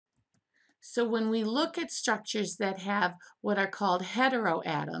So when we look at structures that have what are called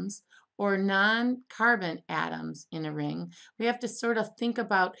heteroatoms or non-carbon atoms in a ring, we have to sort of think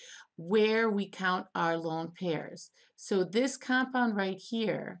about where we count our lone pairs. So this compound right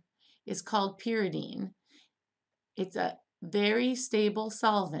here is called pyridine. It's a very stable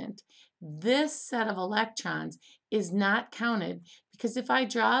solvent. This set of electrons is not counted because if I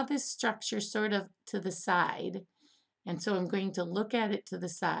draw this structure sort of to the side, and so I'm going to look at it to the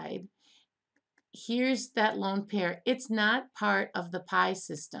side, here's that lone pair. It's not part of the pi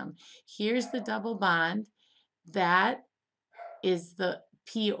system. Here's the double bond. That is the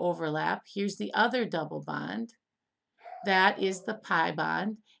p overlap. Here's the other double bond. That is the pi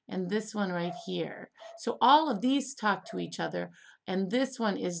bond. And this one right here. So all of these talk to each other, and this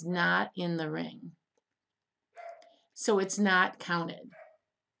one is not in the ring. So it's not counted.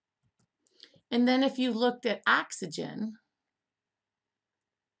 And then if you looked at oxygen,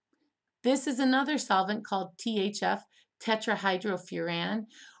 this is another solvent called THF, tetrahydrofuran.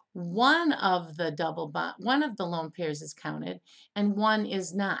 One of the lone pairs is counted and one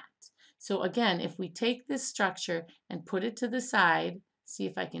is not. So again, if we take this structure and put it to the side, see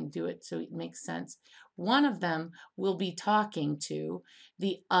if I can do it so it makes sense. One of them will be talking to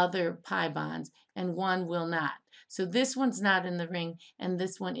the other pi bonds and one will not. So this one's not in the ring and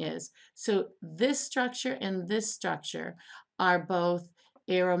this one is. So this structure and this structure are both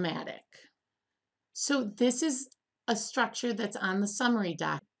aromatic. So this is a structure that's on the summary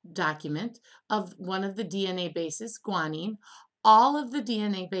document of one of the DNA bases, guanine. All of the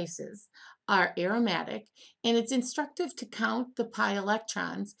DNA bases are aromatic, and it's instructive to count the pi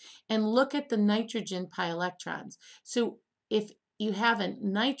electrons and look at the nitrogen pi electrons. So if you have a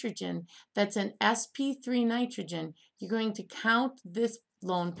nitrogen that's an sp3 nitrogen, you're going to count this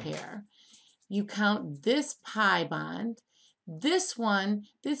lone pair. You count this pi bond. This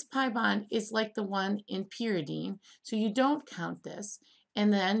pi bond is like the one in pyridine, so you don't count this.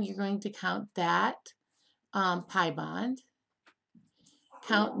 And then you're going to count that pi bond.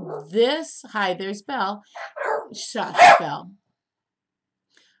 Count this. Hi, there's Belle. Shush, Belle.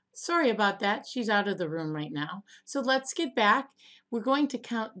 Sorry about that. She's out of the room right now. So let's get back. We're going to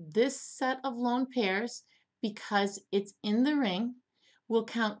count this set of lone pairs because it's in the ring. We'll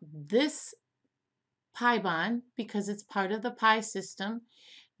count this pi bond because it's part of the pi system.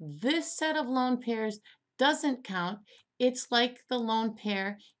 This set of lone pairs doesn't count. It's like the lone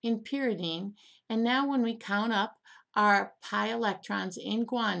pair in pyridine. And now when we count up our pi electrons in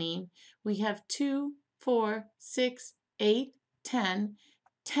guanine, we have 2, 4, 6, 8, 10.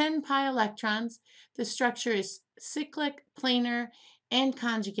 10 pi electrons. The structure is cyclic, planar, and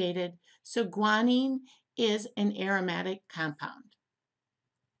conjugated. So guanine is an aromatic compound.